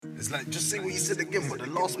It's like, just say what you said again, but the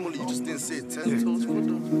last molly you just didn't say it. 10 toes for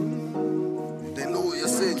the... They know what you're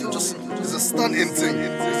saying, you're just... It's a stunting thing.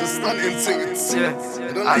 It's a stunting thing.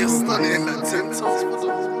 You don't like you're stunting like 10 toes for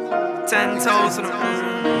the... 10 toes for the...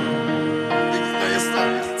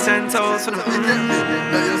 10 toes for the... You get me?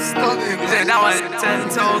 Like you're stunting. Yeah, that one.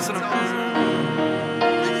 10 toes for the...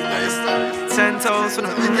 10 toes for the...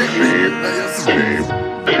 You get me? Like you're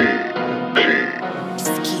stunting.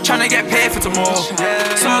 Tryna get paid for tomorrow,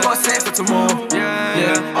 so I gotta save for tomorrow.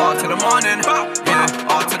 All to the morning,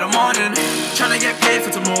 all to the morning. Tryna get paid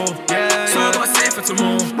for tomorrow, so I gotta save for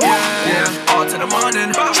tomorrow. All to the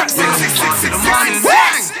morning, track 6, all to the morning.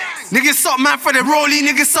 Niggas suck man for the rollie,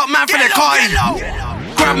 niggas suck man for the carty.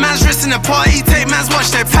 Grab man's wrist in the party, take man's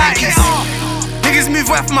watch their patties. Niggas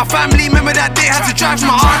move away from my family, remember that day had to drive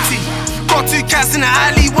my auntie. Got 2 cats in the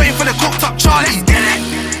alley, waiting for the cooked up Charlie.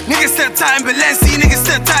 Niggas set tight in Balenci, niggas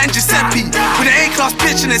set tight in Giuseppe. With an A-class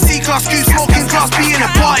bitch and a C-class scoop, smoking class B in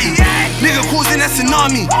a party. Nigga causing a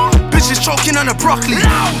tsunami, bitches choking on the broccoli.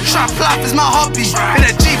 Trap life is my hobby, in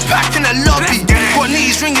a G-pack in the lobby. Got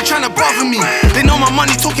niggas ringing trying to bother me. They know my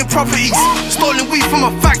money talking properties. Stolen weed from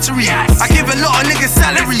a factory. I give a lot of niggas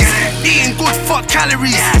salaries. Eating good, fuck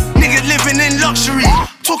calories. Nigga living in luxury.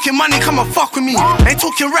 Talking money, come and fuck with me. Ain't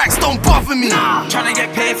talking racks, don't bother me. Tryna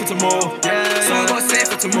get paid for tomorrow, so I gotta save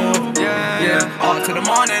for tomorrow. All to the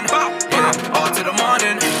morning, all to the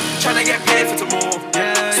morning. Tryna get paid for tomorrow,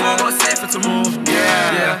 so I gotta save for tomorrow.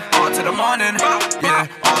 All to the morning,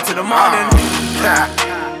 all to the morning.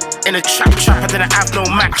 In a trap, I didn't have no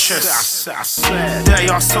mattress. Dirty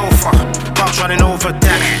ass sofa, bugs running over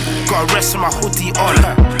that. Got a rest of my hoodie on.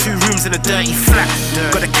 2 rooms in a dirty flat.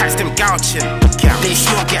 Gotta catch them gouging. They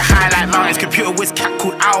sure get high like mountains. Computer whiz cat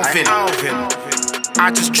called Alvin.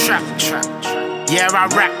 I just trap. Yeah, I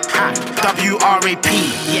rap. W-R-A-P.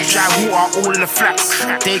 Dry water all in the flats.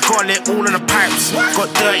 They got it all in the pipes.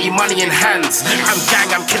 Got dirty money in hands. I'm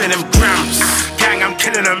gang, I'm killing them grams. Gang, I'm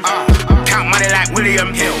killing them. Count money like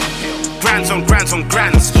William Hill. Grands on grands on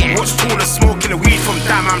grands. Watch taller smoking the weed from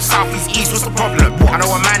damn, I'm southeast east, what's the problem? I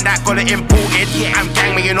know a man that got it imported. I'm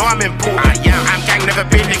gang, man, you know I'm important. I'm gang, never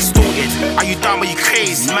been extorted. Are you dumb or you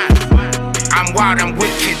crazy? Man, I'm wild, I'm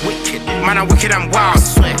wicked. Man, I'm wicked, I'm wild.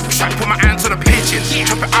 Try to put my hands on a pigeon.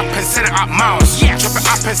 Chop it up and send it up miles. Chop it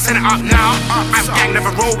up and send it up now. I'm gang,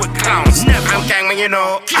 never roll with clowns. I'm gang, man, you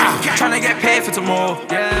know. Tryna get paid for tomorrow,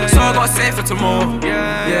 so I gotta save for tomorrow.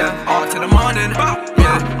 All to the morning,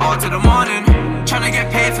 all to the morning. Tryna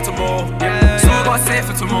get paid for tomorrow, so I gotta save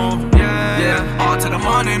for tomorrow. All to the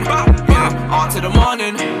morning, all to the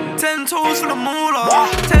morning. 10 toes for the moolah,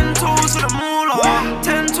 10 toes for the moolah.